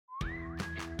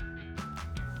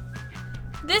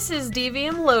This is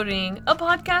DVM Loading, a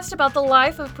podcast about the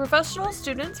life of professional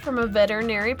students from a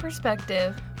veterinary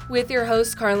perspective. With your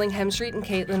hosts, Karling Hemstreet and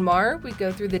Katlyn Marr, we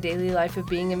go through the daily life of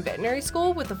being in veterinary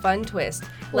school with a fun twist.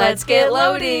 Let's get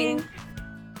loading!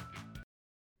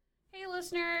 Hey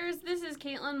listeners, this is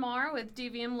Katlyn Marr with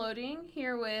DVM Loading,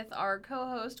 here with our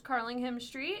co-host, Karling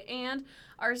Hemstreet, and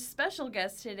our special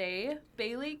guest today,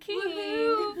 Bailey King.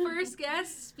 Woohoo! First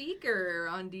guest speaker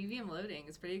on DVM Loading.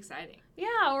 It's pretty exciting.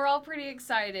 Yeah, we're all pretty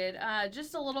excited.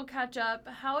 Just a little catch up.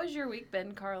 How has your week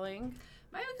been, Karling?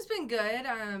 My week has been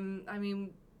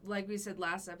good. Like we said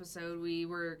last episode, we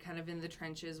were kind of in the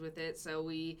trenches with it. So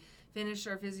we finished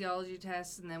our physiology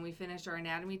tests, and then we finished our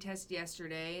anatomy test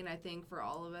yesterday. And I think for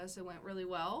all of us, it went really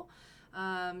well.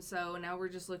 So now we're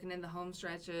just looking in the home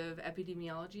stretch of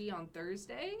epidemiology on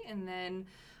Thursday. And then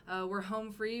we're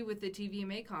home free with the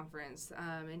TVMA conference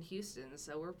in Houston.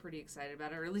 So we're pretty excited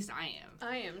about it, or at least I am.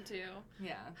 I am too.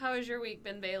 Yeah. How has your week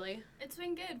been, Bailey? It's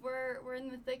been good. We're in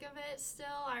the thick of it still.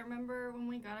 I remember when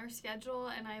we got our schedule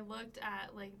and I looked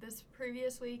at like this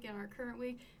previous week and our current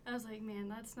week. I was like, man,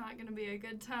 that's not going to be a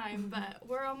good time. But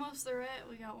we're almost through it.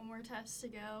 We got one more test to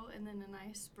go and then a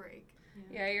nice break.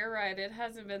 Yeah, you're right. It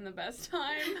hasn't been the best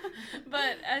time.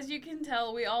 But as you can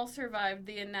tell, we all survived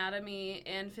the anatomy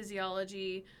and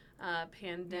physiology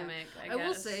pandemic, I guess. I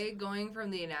will say, going from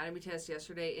the anatomy test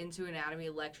yesterday into anatomy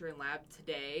lecture and lab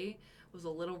today was a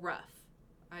little rough.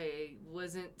 I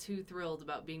wasn't too thrilled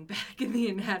about being back in the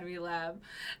anatomy lab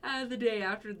the day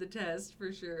after the test,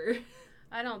 for sure.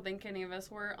 I don't think any of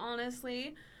us were,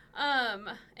 honestly.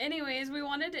 Anyways, we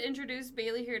wanted to introduce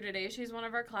Bailey here today. She's one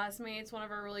of our classmates, one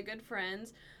of our really good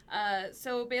friends.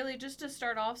 So Bailey, just to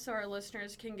start off so our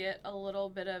listeners can get a little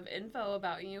bit of info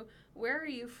about you, where are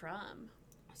you from?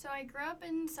 So I grew up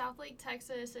in Southlake,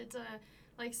 Texas. It's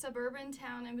a suburban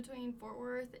town in between Fort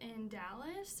Worth and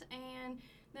Dallas. And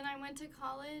then I went to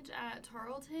college at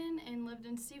Tarleton and lived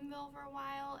in Stephenville for a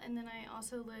while. And then I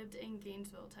also lived in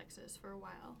Gainesville, Texas for a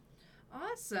while.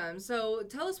 Awesome. So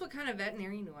tell us what kind of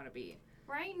veterinarian you want to be.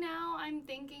 Right now, I'm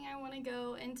thinking I want to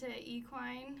go into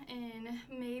equine and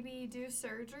maybe do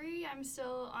surgery. I'm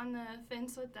still on the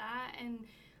fence with that. And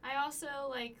I also,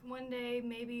 one day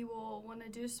maybe will want to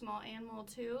do small animal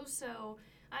too. So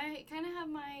I kind of have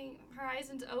my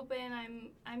horizons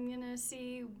open. I'm going to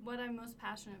see what I'm most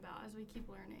passionate about as we keep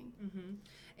learning.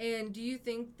 Mm-hmm. And do you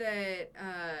think that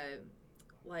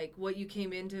what you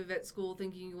came into vet school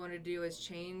thinking you want to do has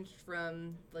changed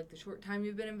from the short time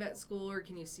you've been in vet school, or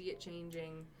can you see it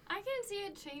changing? I can see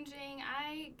it changing.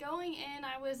 Going in,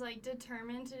 I was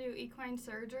determined to do equine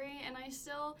surgery, and I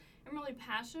still am really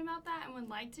passionate about that and would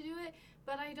like to do it,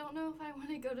 but I don't know if I want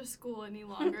to go to school any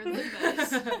longer than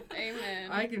this. Amen.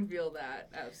 I can feel that,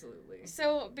 absolutely.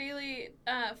 So, Bailey,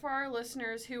 for our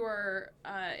listeners who are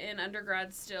in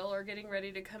undergrad still or getting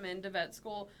ready to come into vet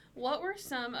school, what were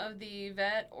some of the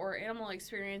vet or animal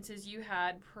experiences you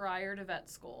had prior to vet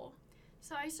school?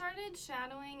 So I started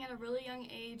shadowing at a really young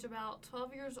age, about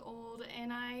 12 years old,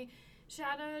 and I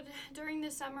shadowed during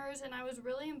the summers, and I was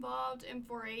really involved in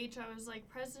 4-H. I was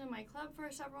president of my club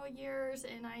for several years,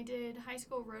 and I did high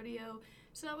school rodeo.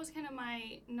 So that was kind of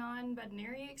my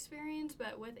non-veterinary experience,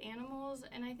 but with animals,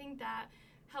 and I think that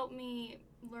helped me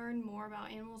learn more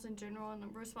about animals in general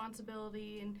and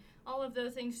responsibility and all of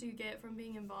those things you get from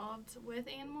being involved with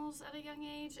animals at a young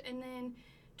age. And then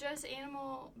just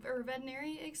animal or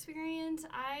veterinary experience,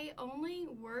 I only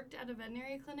worked at a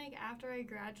veterinary clinic after I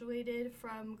graduated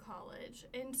from college.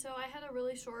 And so I had a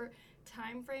really short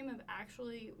time frame of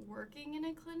actually working in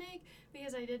a clinic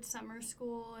because I did summer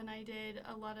school and I did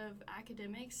a lot of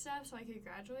academic stuff so I could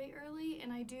graduate early.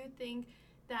 And I do think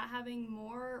that having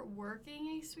more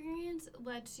working experience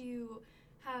lets you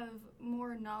have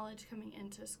more knowledge coming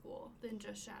into school than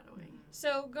just shadowing.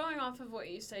 So going off of what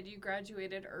you said, you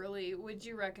graduated early. Would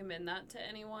you recommend that to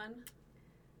anyone?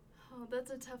 Oh,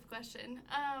 that's a tough question.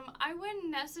 I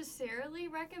wouldn't necessarily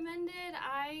recommend it.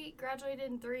 I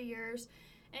graduated in 3 years,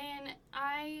 and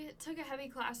I took a heavy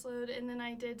class load, and then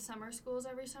I did summer schools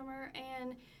every summer,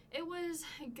 and it was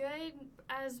good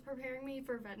as preparing me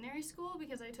for veterinary school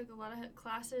because I took a lot of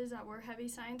classes that were heavy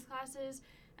science classes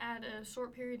at a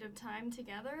short period of time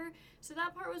together. So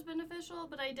that part was beneficial,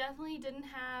 but I definitely didn't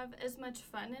have as much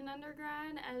fun in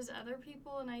undergrad as other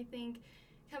people, and I think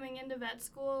coming into vet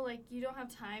school, you don't have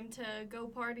time to go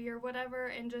party or whatever,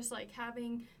 and just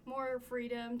having more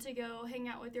freedom to go hang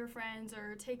out with your friends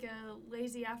or take a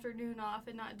lazy afternoon off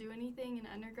and not do anything in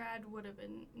undergrad would have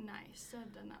been nice to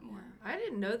have done that more. I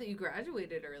didn't know that you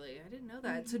graduated early. I didn't know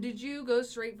that. Mm-hmm. So did you go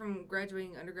straight from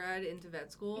graduating undergrad into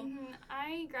vet school? Mm-hmm.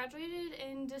 I graduated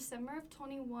in December of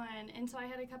 21, and so I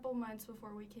had a couple months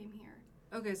before we came here.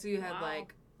 Okay, so you had Wow.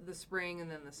 the spring and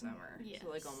then the summer. Yes. So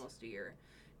like almost a year.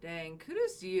 Dang,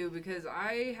 kudos to you, because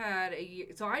I had a year.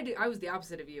 So I was the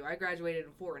opposite of you. I graduated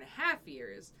in 4.5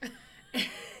 years.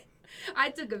 I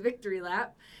took a victory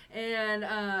lap, and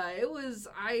I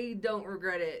don't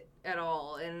regret it at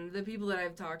all. And the people that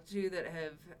I've talked to that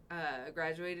have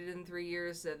graduated in 3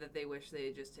 years said that they wish they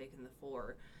had just taken the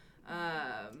 4.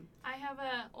 I have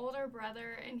an older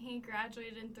brother, and he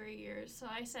graduated in 3 years. So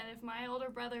I said, if my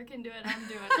older brother can do it, I'm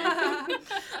doing it.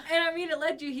 And I mean, it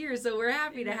led you here, so we're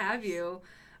happy to have you.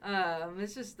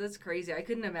 That's crazy. I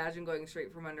couldn't imagine going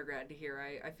straight from undergrad to here.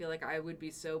 I feel like I would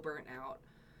be so burnt out.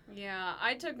 Yeah,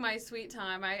 I took my sweet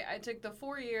time. I took the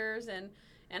 4 years,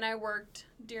 and I worked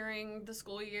during the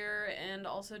school year and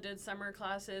also did summer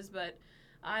classes, but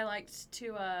I liked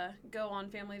to go on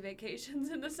family vacations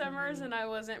in the summers, and I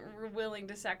wasn't willing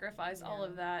to sacrifice all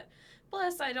of that.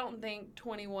 Plus, I don't think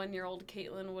 21-year-old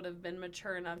Katlyn would have been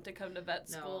mature enough to come to vet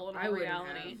school in all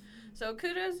reality. So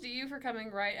kudos to you for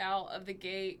coming right out of the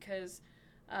gate, because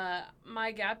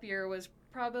my gap year was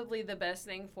probably the best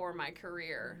thing for my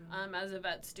career as a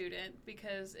vet student,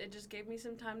 because it just gave me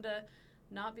some time to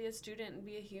not be a student and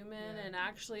be a human and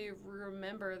actually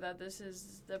remember that this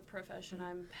is the profession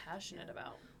I'm passionate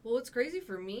about. Well, what's crazy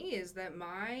for me is that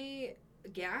my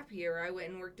gap year, I went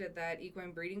and worked at that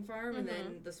equine breeding farm and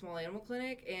then the small animal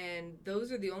clinic, and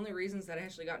those are the only reasons that I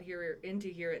actually got into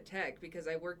here at Tech, because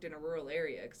I worked in a rural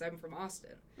area, because I'm from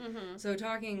Austin. So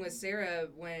talking with Sarah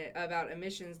about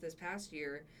emissions this past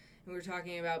year, and we were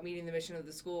talking about meeting the mission of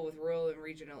the school with rural and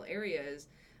regional areas.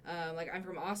 Like, I'm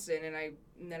from Austin, and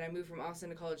then I moved from Austin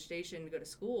to College Station to go to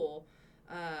school.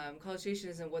 College Station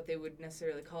isn't what they would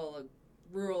necessarily call a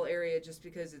rural area, just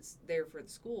because it's there for the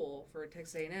school, for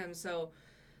Texas A&M. So,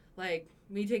 like,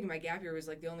 me taking my gap year was,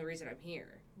 like, the only reason I'm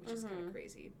here, which is kind of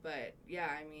crazy. But, yeah,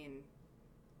 I mean,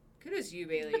 kudos to you,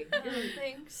 Bailey.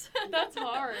 Thanks. That's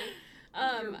hard.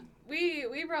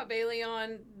 We brought Bailey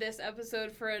on this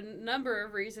episode for a number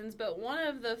of reasons, but one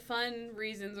of the fun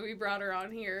reasons we brought her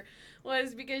on here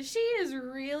was because she is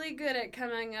really good at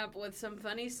coming up with some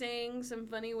funny sayings, some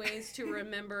funny ways to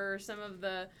remember some of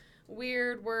the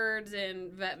weird words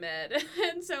in vet med.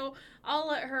 And so I'll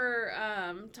let her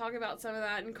talk about some of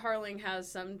that, and Karling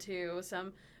has some too,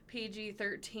 some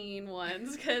PG-13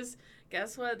 ones, because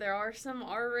guess what? There are some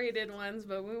R-rated ones,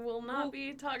 but we will not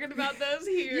be talking about those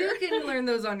here. You can learn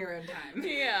those on your own time.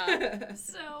 Yeah.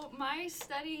 So my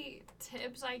study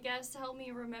tips, I guess, to help me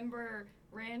remember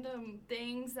random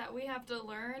things that we have to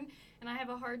learn, and I have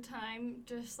a hard time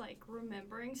just like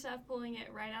remembering stuff, pulling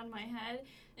it right out of my head.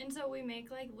 And so we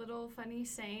make like little funny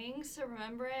sayings to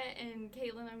remember it. And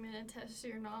Katlyn, I'm gonna test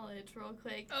your knowledge real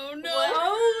quick. Oh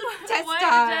no! Test what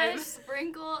time. does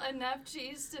sprinkle enough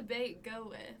cheese to bake go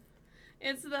with?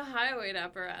 It's the high weight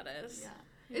apparatus. Yeah.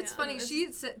 It's funny. She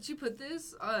put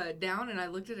this down, and I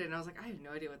looked at it, and I was like, I have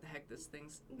no idea what the heck this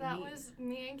thing's. That was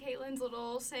me and Katlyn's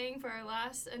little saying for our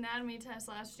last anatomy test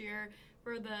last year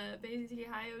for the basically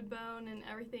hyoid bone and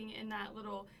everything in that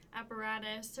little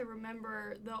apparatus to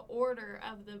remember the order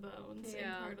of the bones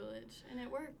and cartilage, and it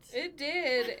worked. It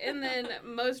did. And then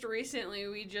most recently,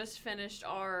 we just finished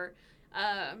our,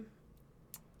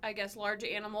 I guess, large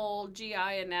animal GI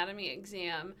anatomy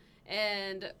exam,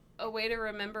 and a way to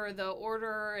remember the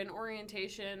order and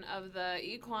orientation of the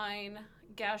equine,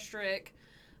 gastric,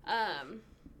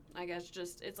 I guess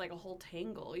just, it's like a whole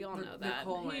tangle. Y'all know that. The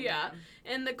colon. Yeah.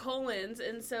 And the colons.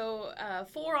 And so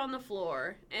 4 on the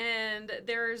floor. And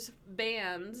there's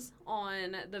bands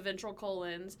on the ventral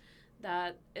colons.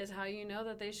 That is how you know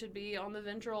that they should be on the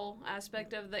ventral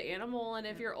aspect of the animal. And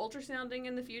if you're ultrasounding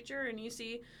in the future and you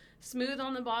see smooth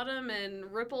on the bottom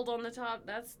and rippled on the top,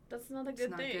 that's not a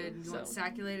good thing. It's not good. You want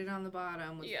sacculated on the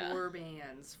bottom with 4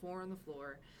 bands, 4 on the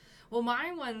floor. Well,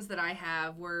 my ones that I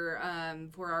have were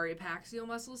for our epaxial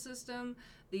muscle system,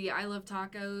 the I love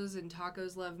tacos and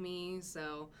tacos love me.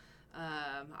 So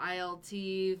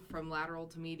ILT from lateral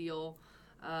to medial.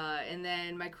 And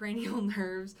then my cranial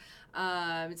nerves.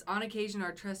 It's on occasion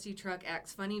our trusty truck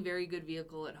acts funny, very good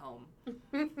vehicle at home.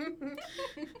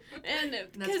 And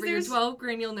that's for your 12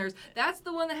 cranial nerves. That's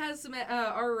the one that has some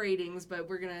R ratings, but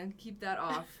we're going to keep that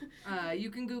off. You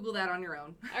can Google that on your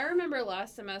own. I remember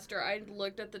last semester I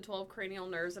looked at the 12 cranial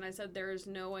nerves and I said, there is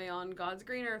no way on God's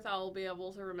green earth I will be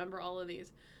able to remember all of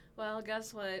these. Well,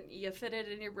 guess what? You fit it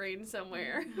in your brain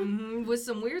somewhere. With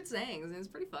some weird sayings, and it's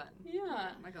pretty fun. Yeah.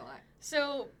 I'm not gonna lie.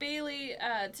 So, Bailey,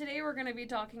 today we're going to be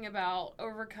talking about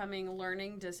overcoming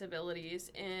learning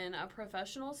disabilities in a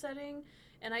professional setting,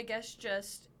 and I guess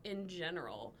just in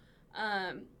general.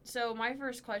 So my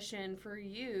first question for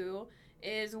you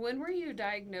is, when were you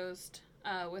diagnosed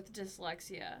with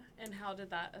dyslexia, and how did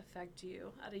that affect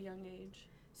you at a young age?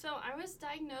 So I was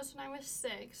diagnosed when I was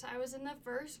 6. I was in the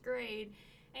 1st grade,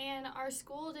 and our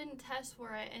school didn't test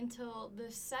for it until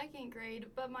the 2nd grade,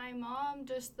 but my mom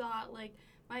just thought, like,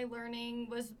 my learning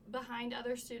was behind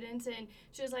other students, and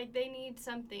she was like, they need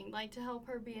something, like, to help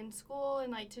her be in school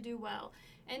and, like, to do well.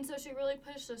 And so she really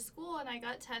pushed the school, and I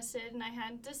got tested, and I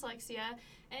had dyslexia.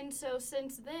 And so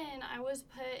since then, I was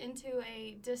put into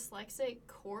a dyslexic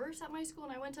course at my school,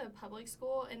 and I went to a public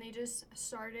school, and they just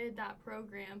started that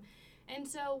program. And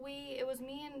so it was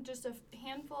me and just a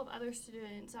handful of other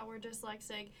students that were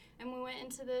dyslexic, and we went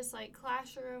into this like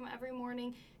classroom every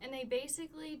morning, and they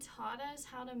basically taught us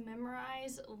how to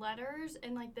memorize letters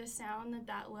and like the sound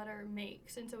that letter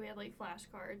makes. And so we had like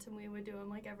flashcards, and we would do them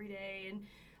like every day and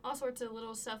all sorts of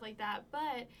little stuff like that.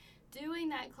 But doing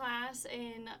that class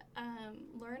and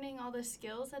learning all the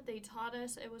skills that they taught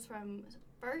us, it was from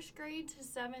 1st grade to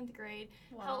 7th grade,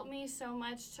 helped me so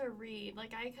much to read.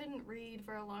 Like, I couldn't read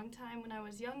for a long time when I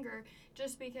was younger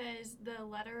just because the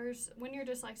letters, when you're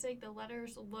dyslexic, the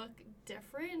letters look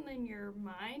different than your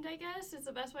mind, I guess, is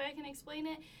the best way I can explain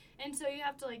it. And so you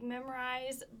have to, like,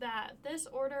 memorize that this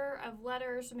order of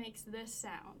letters makes this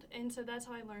sound. And so that's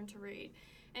how I learned to read.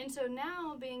 And so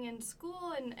now, being in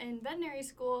school and veterinary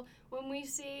school, when we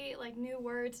see, like, new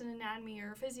words in anatomy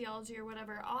or physiology or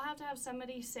whatever, I'll have to have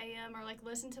somebody say them or, like,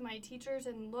 listen to my teachers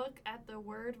and look at the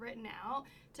word written out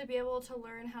to be able to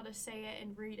learn how to say it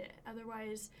and read it.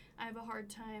 Otherwise, I have a hard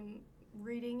time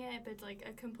reading it if it's, like,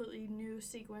 a completely new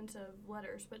sequence of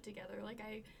letters put together. Like,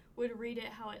 I would read it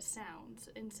how it sounds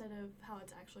instead of how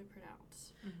it's actually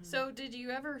pronounced. Mm-hmm. So did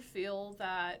you ever feel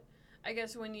that, I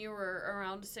guess when you were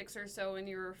around 6 or so when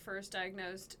you were first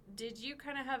diagnosed, did you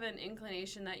kind of have an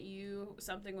inclination that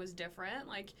something was different?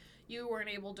 Like you weren't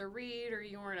able to read or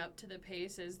you weren't up to the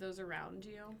pace as those around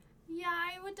you? Yeah,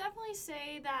 I would definitely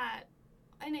say that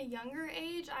in a younger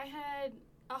age, I had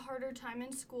a harder time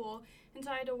in school, and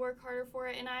so I had to work harder for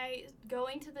it. And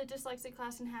going to the dyslexic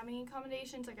class and having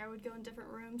accommodations, like I would go in different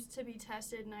rooms to be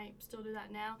tested, and I still do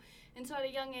that now. And so at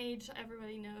a young age,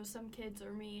 everybody knows some kids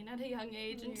are mean at a young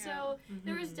age, and so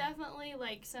there was definitely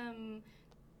like some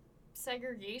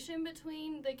segregation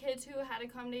between the kids who had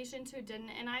accommodations who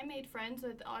didn't. And I made friends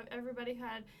with everybody who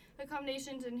had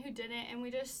accommodations and who didn't, and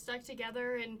we just stuck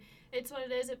together. And it's what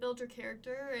it is. It builds your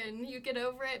character, and you get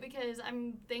over it, because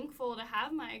I'm thankful to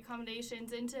have my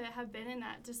accommodations and to have been in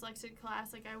that dyslexic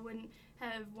class. Like, I wouldn't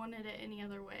have wanted it any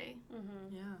other way.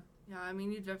 Mm-hmm. Yeah, I mean,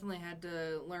 you definitely had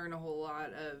to learn a whole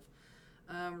lot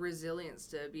of resilience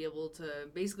to be able to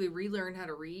basically relearn how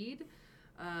to read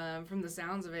from the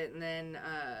sounds of it, and then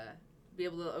be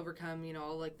able to overcome,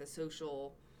 all like the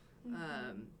social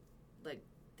like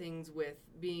things with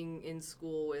being in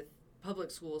school, with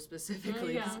public school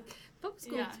specifically. Yeah. Public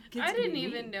school kids I didn't can be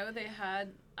even mean. know they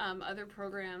had other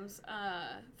programs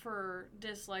for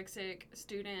dyslexic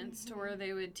students to where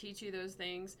they would teach you those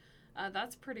things.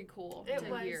 That's pretty cool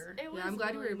to hear. It was I'm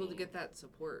glad you were really able to neat. get that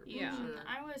support. Yeah. For sure.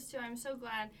 I was too. I'm so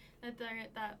glad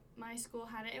that my school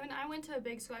had it. And I went to a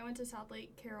big school. I went to South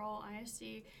Lake Carroll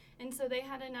ISD, and so they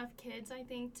had enough kids, I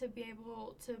think, to be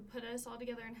able to put us all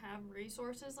together and have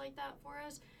resources like that for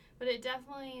us. But it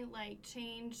definitely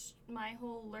changed my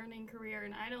whole learning career,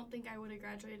 and I don't think I would have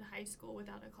graduated high school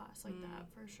without a class like that,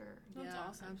 for sure. That's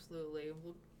awesome. Absolutely.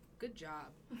 Well, good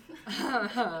job.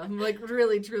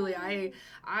 Really, truly,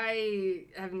 I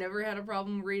have never had a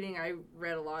problem reading. I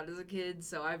read a lot as a kid,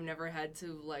 so I've never had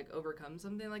to overcome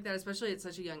something like that, especially at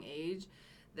such a young age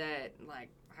that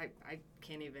I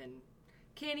can't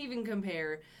even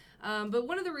compare. But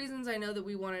one of the reasons I know that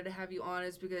we wanted to have you on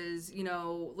is because,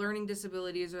 learning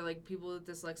disabilities or people with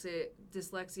dyslexia,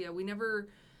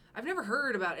 I've never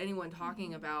heard about anyone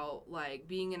talking about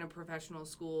being in a professional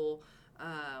school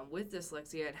with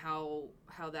dyslexia and how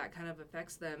that kind of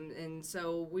affects them. And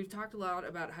so we've talked a lot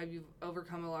about how you've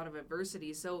overcome a lot of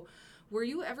adversity. So were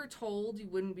you ever told you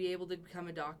wouldn't be able to become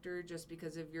a doctor just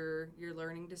because of your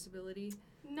learning disability?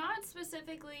 Not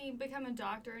specifically become a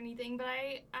doctor or anything, but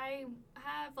I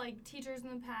have teachers in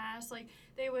the past,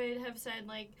 they would have said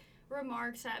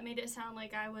remarks that made it sound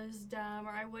like I was dumb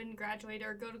or I wouldn't graduate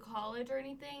or go to college or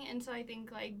anything. And so I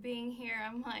think being here,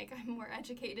 I'm more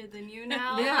educated than you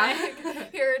now. Yeah.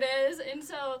 Here it is. And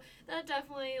so that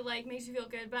definitely makes you feel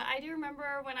good. But I do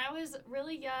remember when I was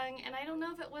really young, and I don't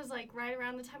know if it was right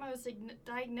around the time I was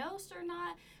diagnosed or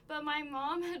not, but my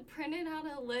mom had printed out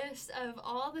a list of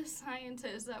all the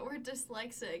scientists that were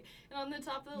dyslexic, and on the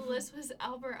top of the list was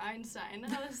Albert Einstein.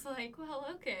 And I was like, well,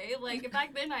 okay.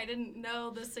 Back then I didn't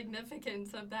know the significance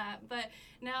significance of that. But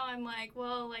now I'm like,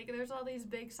 well, like, there's all these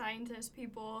big scientist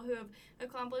people who have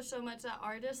accomplished so much that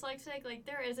are dyslexic. Like,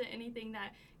 there isn't anything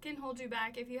that can hold you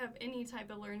back. If you have any type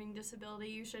of learning disability,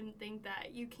 you shouldn't think that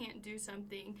you can't do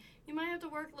something. You might have to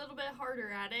work a little bit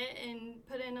harder at it and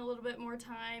put in a little bit more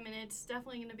time, and it's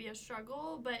definitely going to be a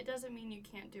struggle, but it doesn't mean you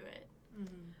can't do it.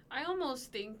 Mm-hmm. I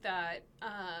almost think that,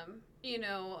 you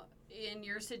know, in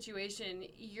your situation,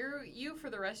 you for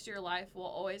the rest of your life will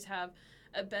always have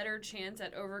a better chance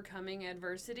at overcoming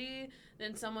adversity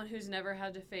than someone who's never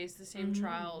had to face the same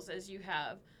trials as you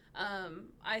have.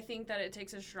 I think that it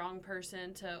takes a strong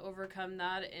person to overcome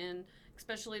that, and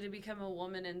especially to become a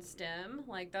woman in STEM.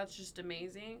 Like, that's just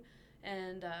amazing.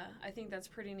 And I think that's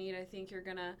pretty neat. I think you're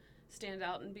going to stand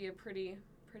out and be a pretty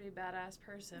badass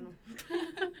person.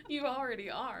 You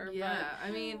already are. Yeah, but.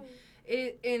 I mean,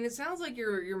 it sounds like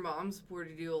your mom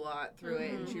supported you a lot through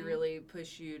it, and she really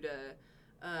pushed you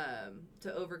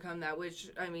to overcome that, which,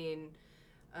 I mean,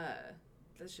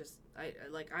 that's just,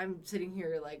 I'm sitting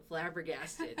here, like,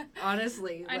 flabbergasted,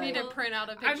 honestly. I need to print out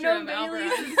a picture I've known of Albert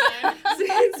Bailey Einstein.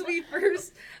 since we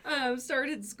first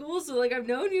started school, so, like, I've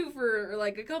known you for,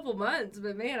 like, a couple months,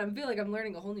 but, man, I feel like I'm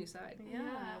learning a whole new side. Yeah.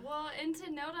 Well, and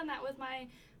to note on that, with my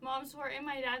mom's support and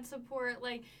my dad's support,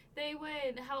 like, they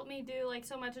would help me do, like,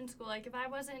 so much in school. Like, if I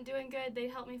wasn't doing good,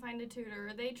 they'd help me find a tutor,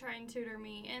 or they'd try and tutor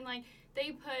me. And, like,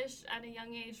 they pushed at a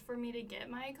young age for me to get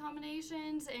my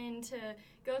accommodations and to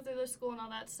go through the school and all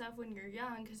that stuff when you're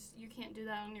young, because you can't do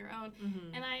that on your own.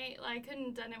 And I couldn't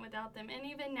have done it without them. And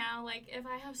even now, like, if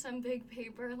I have some big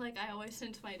paper, like, I always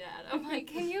send to my dad. I'm like,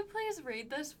 can you please read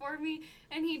this for me?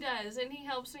 And he does, and he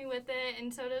helps me with it,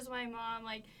 and so does my mom.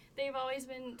 Like, they've always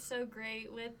been so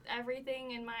great with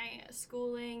everything in my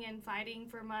schooling and fighting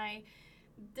for my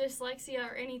dyslexia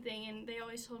or anything, and they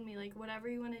always told me, like, whatever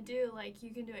you want to do, like,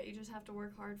 you can do it, you just have to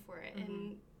work hard for it.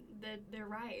 And they're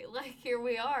right. Like, here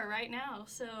we are right now,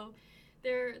 so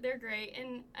they're great.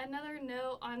 And another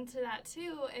note onto that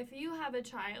too, if you have a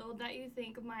child that you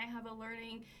think might have a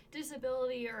learning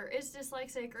disability or is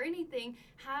dyslexic or anything,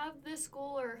 have the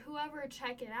school or whoever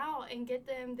check it out and get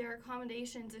them their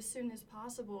accommodations as soon as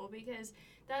possible, because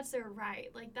that's their right.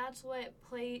 Like, that's what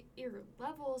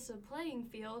levels the playing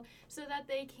field so that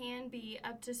they can be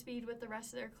up to speed with the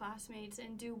rest of their classmates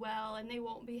and do well, and they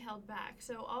won't be held back.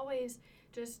 So always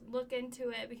just look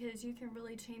into it, because you can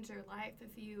really change their life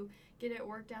if you get it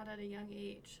worked out at a young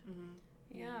age.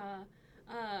 Yeah.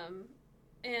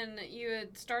 And you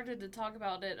had started to talk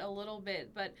about it a little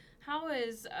bit, but how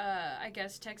has, I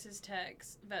guess, Texas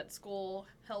Tech's vet school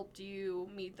helped you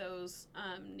meet those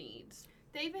needs?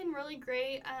 They've been really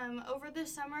great. Over the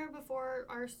summer, before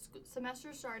our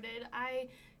semester started, I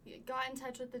got in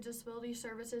touch with the disability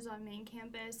services on main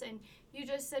campus, and you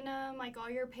just send them, like, all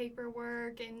your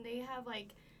paperwork, and they have, like,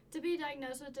 to be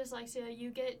diagnosed with dyslexia,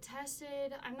 you get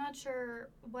tested. I'm not sure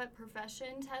what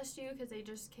profession tests you, because they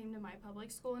just came to my public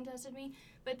school and tested me,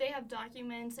 but they have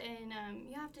documents, and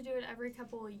you have to do it every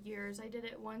couple of years. I did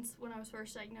it once when I was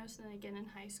first diagnosed, and then again in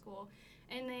high school.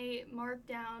 And they mark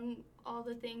down all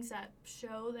the things that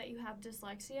show that you have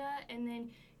dyslexia, and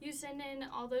then you send in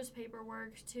all those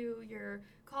paperwork to your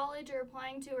college you're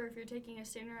applying to, or if you're taking a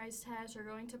standardized test or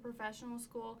going to professional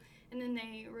school, and then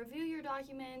they review your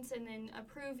documents and then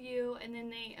approve you, and then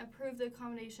they approve the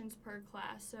accommodations per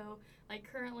class. So, like,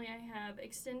 currently I have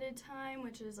extended time,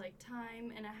 which is like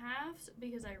time and a half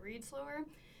because I read slower.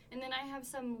 And then I have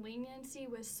some leniency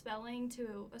with spelling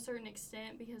to a certain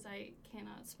extent because I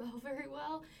cannot spell very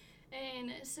well.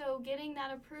 And so getting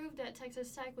that approved at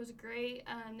Texas Tech was great.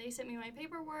 They sent me my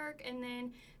paperwork, and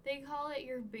then they call it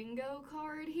your bingo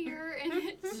card here, and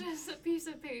it's just a piece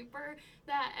of paper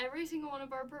that every single one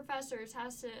of our professors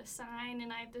has to sign,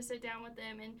 and I have to sit down with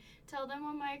them and tell them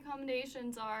what my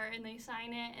accommodations are, and they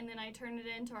sign it, and then I turn it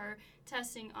into our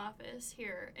testing office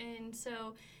here. And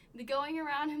so the going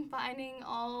around and finding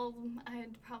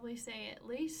I'd probably say at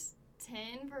least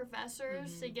 10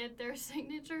 professors to get their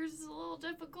signatures is a little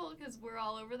difficult because we're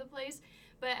all over the place.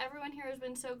 But everyone here has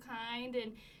been so kind,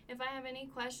 and if I have any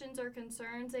questions or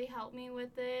concerns, they help me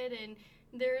with it, and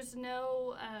there's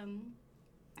no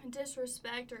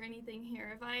disrespect or anything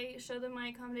here. If I show them my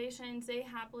accommodations, they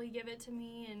happily give it to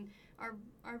me and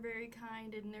are very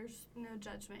kind, and there's no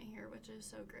judgment here, which is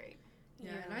so great.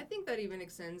 Yeah, and I think that even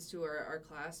extends to our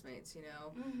classmates, you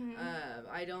know.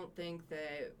 I don't think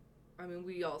that, I mean,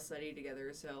 we all study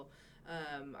together, so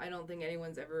I don't think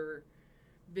anyone's ever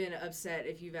been upset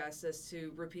if you've asked us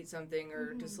to repeat something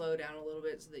or to slow down a little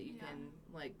bit so that you can,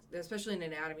 like, especially in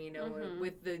anatomy, you know,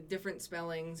 with the different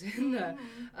spellings and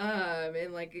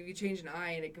and like if you change an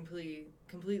I and it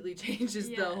completely changes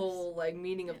the whole, like,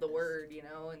 meaning of the word, you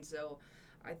know. And so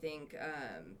I think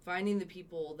finding the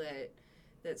people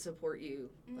that support you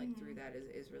like through that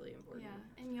is really important.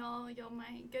 Yeah, and y'all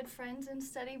my good friends and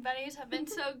study buddies have been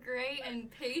so great and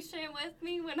patient with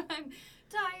me when I'm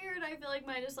tired. I feel like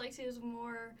my dyslexia is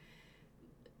more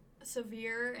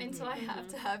severe, and so I have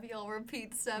to have y'all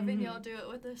repeat stuff, and y'all do it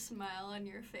with a smile on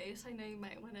your face. I know you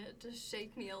might want to just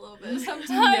shake me a little bit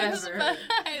sometimes, but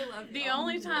I love y'all. The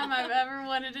only time I've ever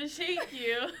wanted to shake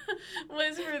you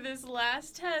was for this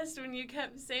last test when you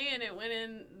kept saying it went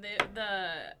in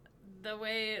the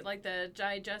way, like the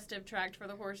digestive tract for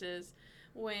the horses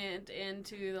went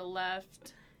into the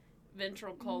left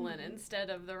ventral colon instead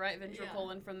of the right ventral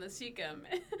colon from the cecum.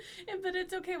 But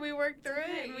it's okay, we worked through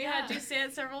it, and we had to say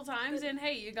it several times, and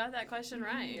hey, you got that question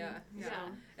right. Yeah.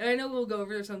 And I know we'll go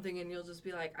over something and you'll just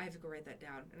be like, I have to go write that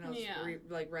down, and I'll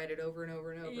just write it over and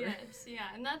over and over. Yes,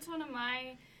 and that's one of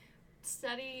my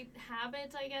study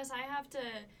habits, I guess. I have to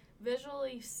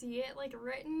visually see it like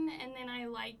written, and then I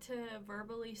like to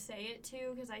verbally say it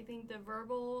too, because I think the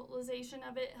verbalization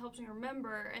of it helps me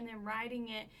remember, and then writing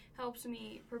it helps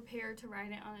me prepare to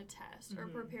write it on a test or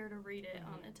prepare to read it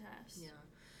on a test. Yeah.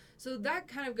 So that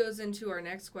kind of goes into our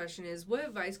next question is, what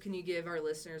advice can you give our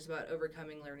listeners about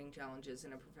overcoming learning challenges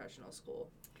in a professional school?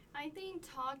 I think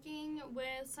talking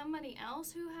with somebody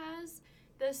else who has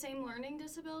the same learning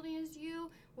disability as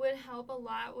you would help a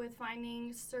lot with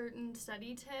finding certain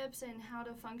study tips and how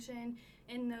to function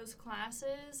in those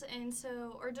classes. And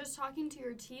so, or just talking to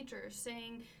your teachers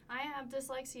saying, I have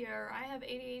dyslexia, or I have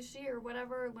ADHD, or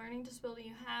whatever learning disability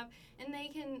you have, and they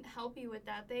can help you with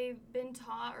that. They've been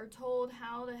taught or told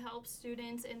how to help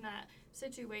students in that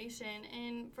situation.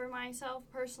 And for myself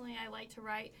personally, I like to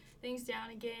write things down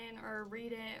again, or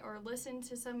read it, or listen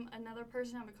to another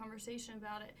person have a conversation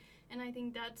about it. And I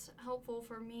think that's helpful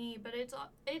for me, but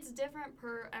it's different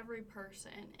per every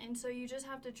person. And so you just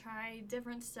have to try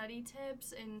different study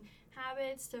tips and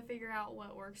habits to figure out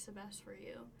what works the best for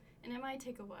you. And it might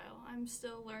take a while. I'm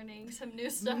still learning some new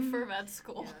stuff for vet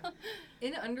school. Yeah.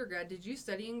 In undergrad, did you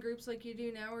study in groups like you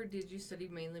do now, or did you study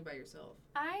mainly by yourself?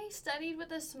 I studied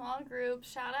with a small group.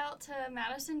 Shout out to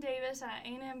Madison Davis at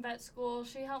A&M Vet School.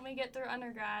 She helped me get through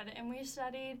undergrad, and we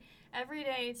studied every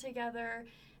day together.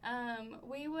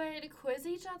 We would quiz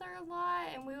each other a lot,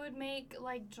 and we would make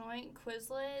like joint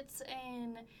Quizlets,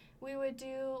 and we would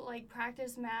do like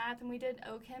practice math, and we did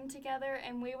OChem together,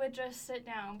 and we would just sit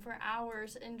down for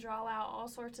hours and draw out all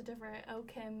sorts of different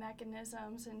OChem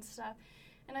mechanisms and stuff.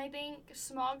 And I think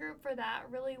small group for that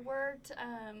really worked.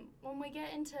 When we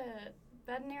get into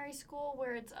veterinary school,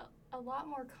 where it's a lot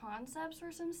more concepts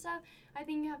for some stuff, I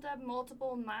think you have to have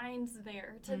multiple minds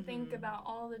there to think about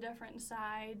all the different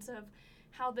sides of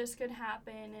how this could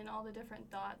happen and all the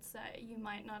different thoughts that you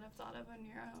might not have thought of on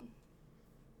your own.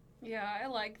 Yeah, I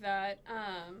like that.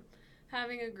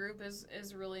 Having a group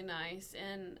is really nice,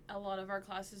 and a lot of our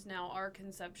classes now are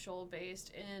conceptual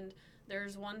based, and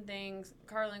there's one thing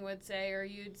Karling would say, or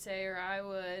you'd say, or I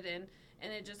would, and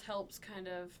it just helps kind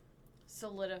of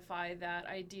solidify that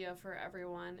idea for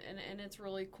everyone, and it's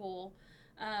really cool.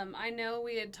 I know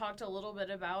we had talked a little bit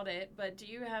about it, but do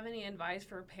you have any advice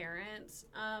for parents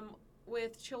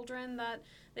with children that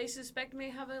they suspect may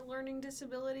have a learning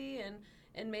disability,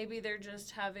 and maybe they're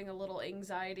just having a little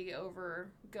anxiety over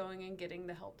going and getting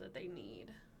the help that they need?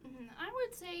 I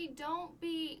would say don't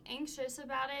be anxious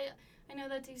about it. I know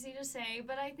that's easy to say,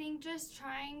 but I think just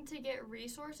trying to get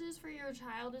resources for your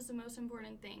child is the most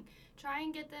important thing. Try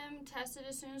and get them tested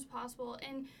as soon as possible.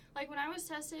 And like when I was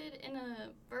tested in a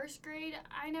first grade,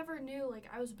 I never knew like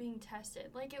I was being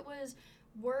tested. Like it was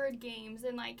word games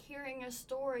and like hearing a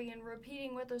story and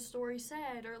repeating what the story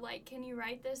said, or like, can you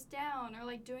write this down, or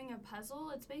like doing a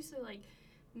puzzle. It's basically like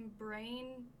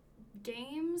brain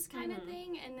games kind of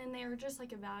thing, and then they were just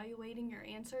like evaluating your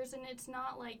answers, and it's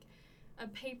not like a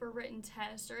paper written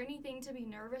test or anything to be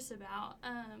nervous about.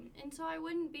 And so I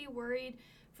wouldn't be worried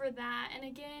for that. And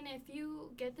again, if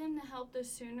you get them the help, the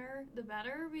sooner the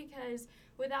better, because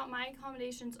without my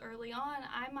accommodations early on,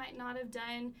 I might not have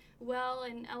done well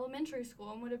in elementary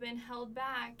school and would have been held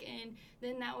back, and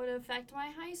then that would affect my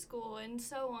high school and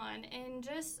so on. And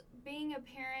just being a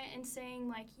parent and saying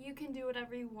like, you can do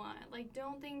whatever you want. Like,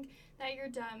 don't think that you're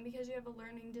done because you have a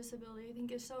learning disability, I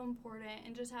think is so important.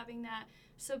 And just having that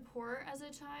support as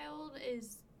a child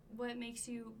is what makes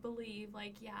you believe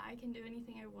like, yeah, I can do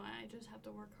anything I want. I just have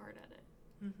to work hard at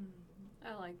it.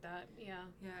 I like that. Yeah,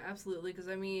 absolutely. Because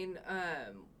I mean,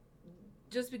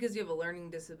 just because you have a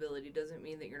learning disability doesn't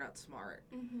mean that you're not smart.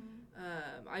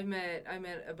 I met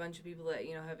a bunch of people that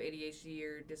have ADHD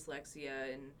or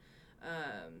dyslexia, and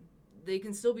they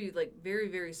can still be like very,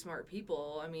 very smart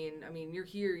people. I mean, you're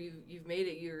here, you've made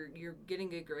it, you're getting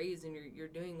good grades, and you're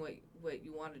doing what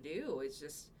you want to do. It's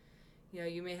just,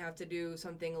 you may have to do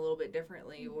something a little bit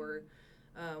differently, or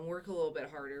work a little bit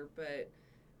harder. But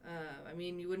I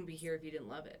mean, you wouldn't be here if you didn't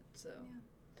love it. So.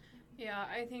 Yeah,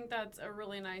 I think that's a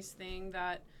really nice thing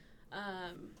that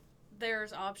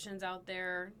there's options out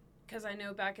there, because I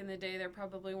know back in the day there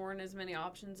probably weren't as many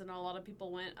options, and a lot of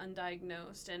people went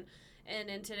undiagnosed. And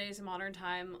in today's modern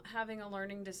time, having a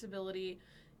learning disability,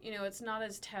 it's not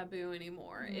as taboo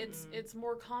anymore. Mm-hmm. It's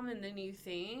more common than you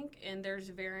think, and there's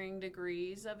varying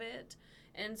degrees of it.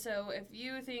 And so if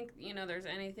you think, there's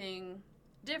anything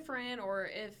different, or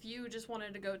if you just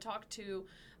wanted to go talk to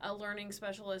a learning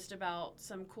specialist about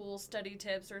some cool study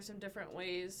tips or some different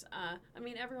ways,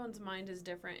 everyone's mind is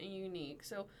different and unique.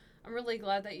 So I'm really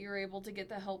glad that you were able to get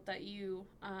the help that you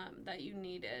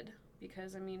needed,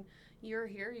 because you're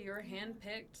here, you were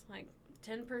handpicked. Like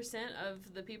 10%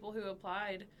 of the people who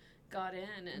applied got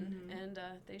in, and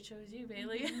they chose you,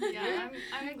 Bailey. Yeah,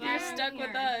 I'm glad you're stuck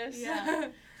with us. Yeah.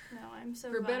 No, I'm so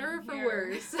for glad better or for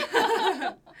worse.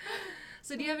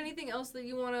 So do you have anything else that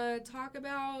you want to talk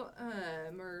about,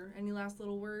 or any last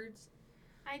little words?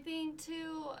 I think,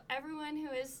 too, everyone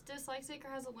who is dyslexic or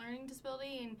has a learning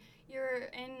disability, and you're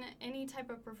in any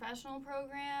type of professional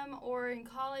program or in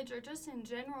college or just in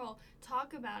general,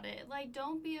 talk about it. Like,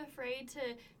 don't be afraid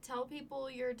to tell people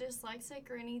you're dyslexic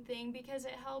or anything, because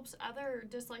it helps other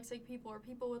dyslexic people or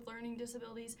people with learning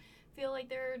disabilities feel like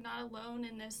they're not alone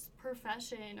in this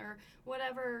profession or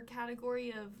whatever category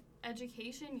of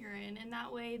education you're in, and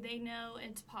that way they know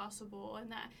it's possible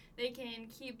and that they can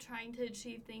keep trying to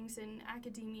achieve things in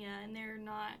academia, and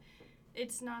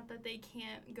it's not that they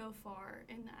can't go far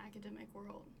in the academic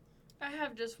world. I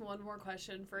have just one more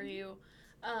question for you.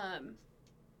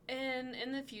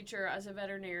 In the future, as a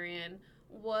veterinarian,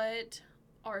 what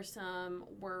are some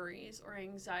worries or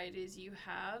anxieties you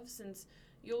have, since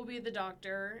you'll be the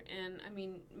doctor, and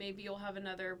maybe you'll have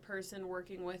another person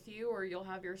working with you, or you'll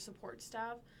have your support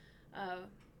staff?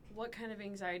 What kind of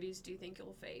anxieties do you think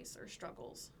you'll face, or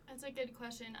struggles? That's a good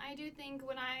question. I do think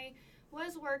when I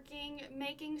was working,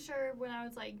 making sure when I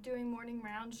was doing morning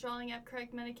rounds, drawing up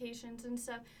correct medications and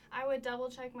stuff, I would double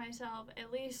check myself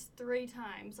at least 3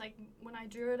 times. Like when I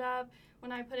drew it up,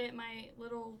 when I put it in my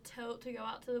little tote to go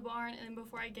out to the barn, and then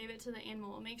before I gave it to the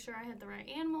animal, make sure I had the right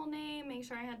animal name, make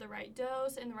sure I had the right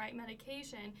dose and the right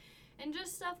medication. And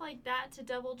just stuff like that to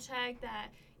double check that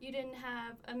you didn't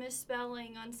have a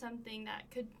misspelling on something that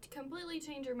could completely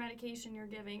change your medication you're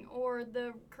giving, or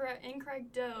the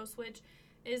incorrect dose, which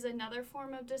is another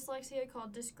form of dyslexia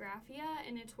called dysgraphia,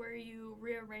 and it's where you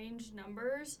rearrange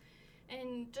numbers.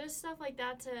 And just stuff like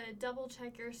that to double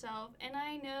check yourself. And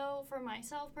I know for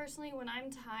myself personally, when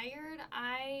I'm tired,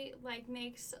 I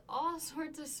make all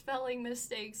sorts of spelling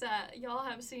mistakes that y'all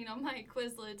have seen on my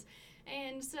Quizlets.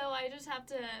 And so I just have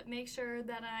to make sure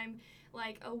that I'm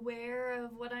aware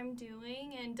of what I'm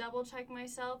doing and double check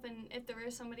myself. And if there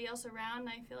is somebody else around and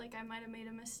I feel like I might have made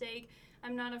a mistake,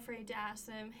 I'm not afraid to ask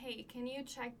them, hey, can you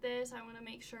check this? I want to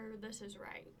make sure this is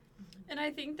right. And I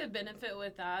think the benefit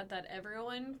with that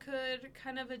everyone could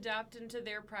kind of adapt into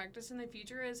their practice in the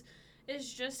future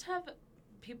is just have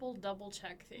people double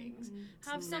check things. Mm-hmm.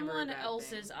 Have someone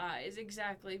else's eyes,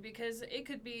 exactly, because it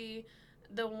could be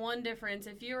the one difference.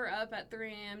 If you were up at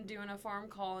 3 a.m. doing a farm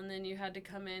call and then you had to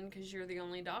come in because you're the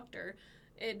only doctor,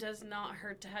 it does not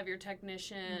hurt to have your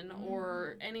technician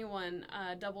or anyone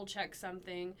double check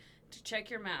something, to check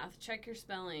your math, check your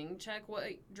spelling, check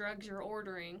what drugs you're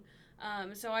ordering.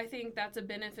 So I think that's a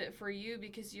benefit for you,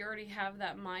 because you already have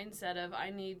that mindset of,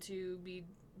 I need to be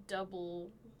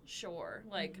double sure,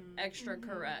 extra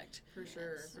correct. For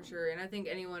sure. And I think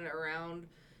anyone around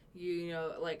you,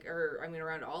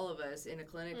 around all of us in a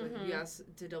clinic, if you ask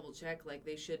to double check,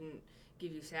 they shouldn't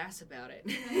give you sass about it.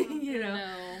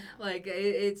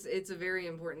 It's a very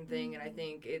important thing, and I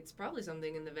think it's probably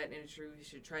something in the vet industry we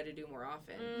should try to do more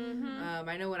often.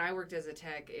 I know when I worked as a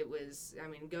tech, it was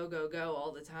go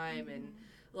all the time, and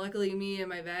luckily me and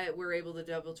my vet were able to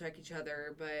double check each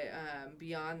other, but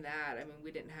beyond that,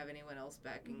 we didn't have anyone else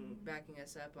backing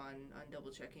us up on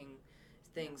double checking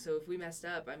things. So if we messed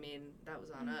up, that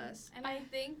was on us. And I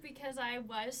think because I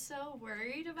was so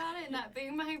worried about it, and that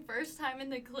being my first time in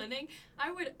the clinic,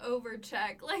 I would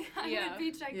overcheck. I would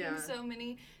be checking so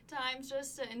many times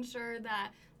just to ensure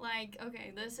that,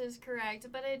 okay, this is correct.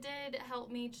 But it did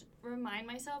help me remind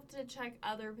myself to check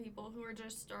other people who are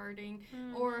just starting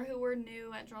or who were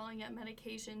new at drawing up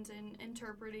medications and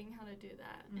interpreting how to do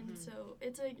that. And so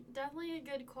it's definitely a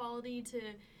good quality to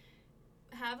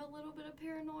have a little bit of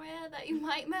paranoia that you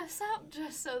might mess up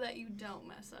just so that you don't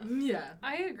mess up. Yeah.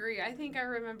 I agree. I think I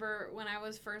remember when I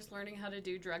was first learning how to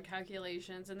do drug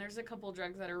calculations, and there's a couple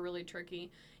drugs that are really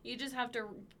tricky. You just have to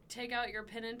take out your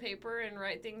pen and paper and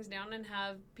write things down and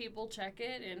have people check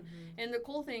it. And the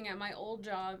cool thing at my old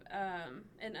job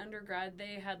in undergrad,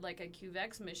 they had like a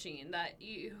QVEX machine that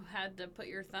you had to put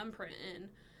your thumbprint in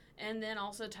and then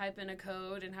also type in a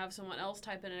code and have someone else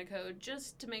type in a code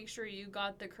just to make sure you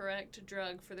got the correct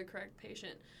drug for the correct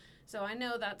patient. So I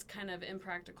know that's kind of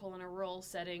impractical in a rural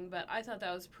setting, but I thought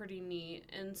that was pretty neat.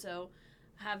 And so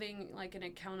having like an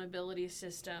accountability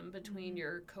system between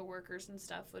your coworkers and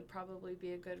stuff would probably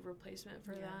be a good replacement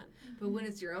for that. But when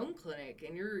it's your own clinic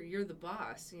and you're the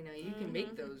boss, you know, you can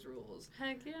make those rules.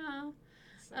 Heck yeah.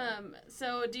 So.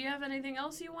 So do you have anything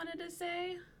else you wanted to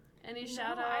say? Any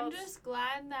shout outs? I'm just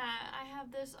glad that I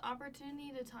have this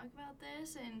opportunity to talk about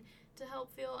this and to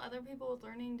help feel other people with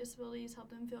learning disabilities,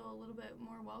 help them feel a little bit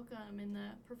more welcome in the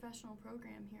professional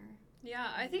program here. Yeah,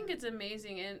 I think it's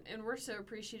amazing, and we're so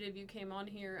appreciative you came on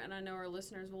here, and I know our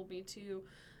listeners will be too,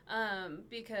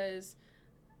 because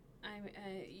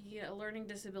learning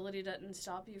disability doesn't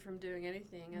stop you from doing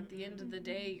anything. At the end of the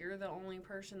day, you're the only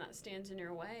person that stands in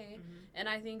your way, and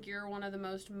I think you're one of the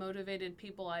most motivated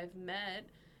people I've met.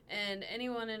 And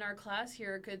anyone in our class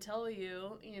here could tell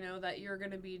you, that you're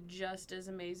going to be just as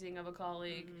amazing of a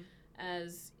colleague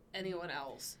as anyone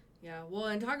else. Yeah, well,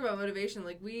 and talk about motivation,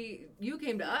 like you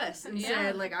came to us and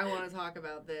said, like, I want to talk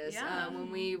about this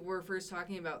when we were first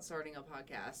talking about starting a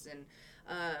podcast. And,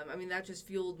 that just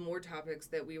fueled more topics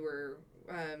that we were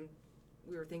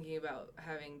thinking about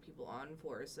having people on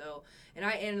for. So,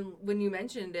 and when you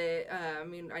mentioned it,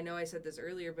 I know I said this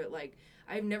earlier, but, like,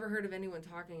 I've never heard of anyone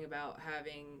talking about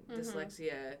having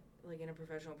dyslexia, like, in a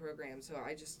professional program. So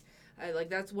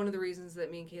that's one of the reasons that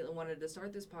me and Katlyn wanted to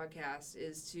start this podcast,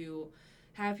 is to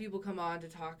have people come on to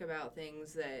talk about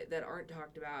things that aren't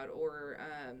talked about, or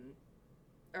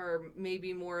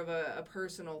maybe more of a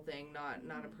personal thing,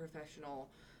 not a professional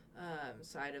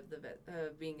side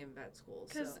of being in vet school.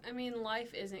 Because,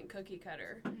 life isn't cookie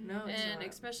cutter. No, it's and not.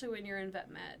 especially when you're in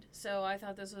vet med. So I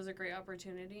thought this was a great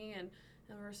opportunity, and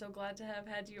we're so glad to have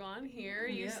had you on here.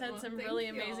 You said some really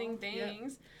amazing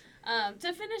things.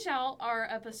 To finish out our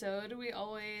episode, we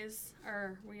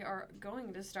are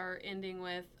going to start ending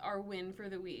with our win for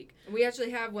the week. We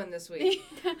actually have one this week.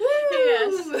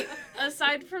 Yes.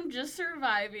 Aside from just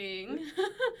surviving,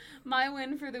 my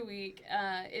win for the week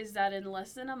is that in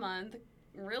less than a month,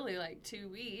 really like 2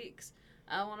 weeks,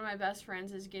 one of my best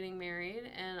friends is getting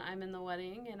married, and I'm in the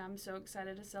wedding, and I'm so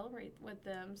excited to celebrate with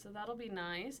them. So that'll be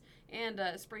nice. And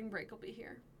spring break will be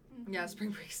here. Yeah,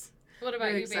 spring breaks. What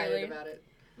about you, excited Bailey? About it.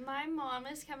 My mom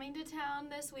is coming to town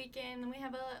this weekend, and we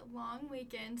have a long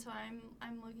weekend, so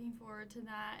I'm looking forward to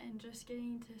that and just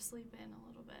getting to sleep in a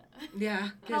little bit. Yeah,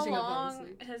 How catching up on long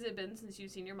sleep. has it been since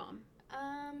you've seen your mom?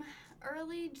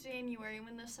 Early January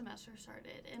when the semester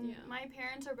started, and my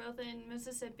parents are both in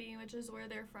Mississippi, which is where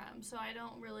they're from, so I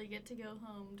don't really get to go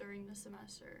home during the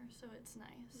semester, so it's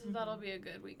nice. So that'll be a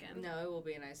good weekend. No, it will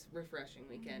be a nice, refreshing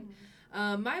weekend.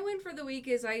 My win for the week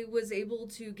is I was able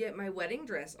to get my wedding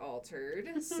dress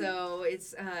altered, so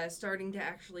it's starting to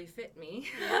actually fit me.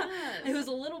 Yes. It was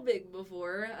a little big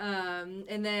before,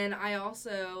 and then I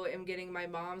also am getting my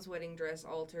mom's wedding dress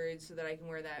altered so that I can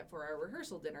wear that for our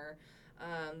rehearsal dinner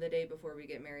the day before we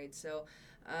get married. So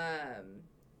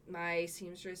my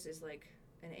seamstress is like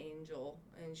an angel,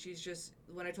 and she's just,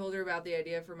 when I told her about the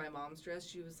idea for my mom's dress,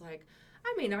 she was like,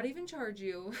 I may not even charge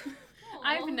you.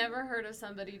 I've never heard of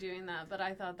somebody doing that, but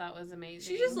I thought that was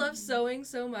amazing. She just loves sewing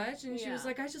so much, and she was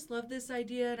like, I just love this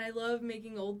idea, and I love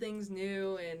making old things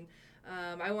new, and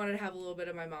I wanted to have a little bit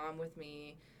of my mom with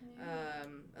me,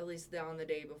 at least on the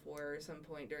day before, some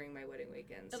point during my wedding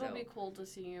weekend. It'll be cool to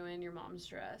see you in your mom's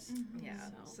dress. Yeah,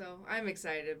 so I'm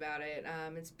excited about it.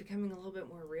 It's becoming a little bit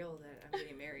more real that I'm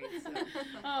getting married. So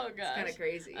oh, gosh. It's kind of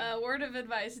crazy. Word of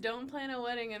advice, don't plan a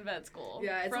wedding in vet school.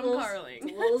 Yeah, it's from Karling.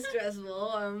 It's a little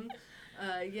stressful.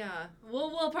 Yeah,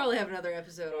 we'll probably have another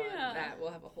episode on that.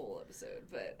 We'll have a whole episode,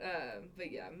 but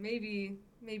yeah, maybe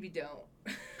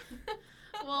don't.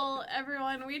 Well,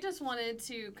 everyone, we just wanted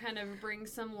to kind of bring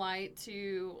some light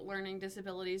to learning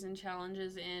disabilities and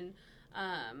challenges in,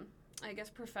 I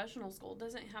guess, professional school. It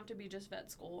doesn't have to be just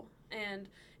vet school. And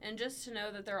just to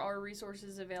know that there are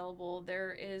resources available,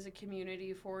 there is a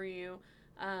community for you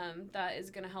that is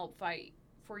going to help fight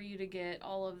for you to get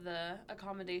all of the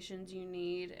accommodations you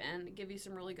need and give you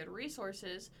some really good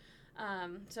resources.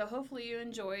 So hopefully you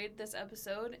enjoyed this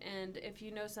episode, and if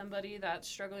you know somebody that's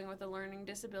struggling with a learning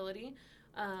disability,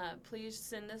 please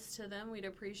send this to them. We'd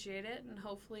appreciate it, and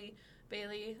hopefully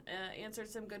Bailey answered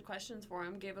some good questions for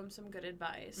him, gave him some good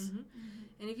advice.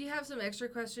 And if you have some extra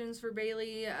questions for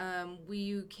Bailey,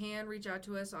 you can reach out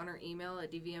to us on our email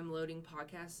at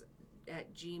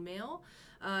dvmloadingpodcast@gmail.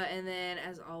 And then,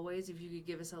 as always, if you could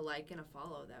give us a like and a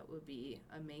follow, that would be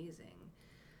amazing.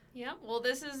 Yeah, well,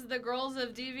 this is the girls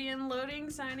of DV and Loading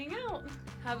signing out.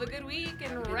 Have a good week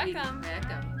and wreck 'em. Wreck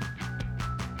 'em.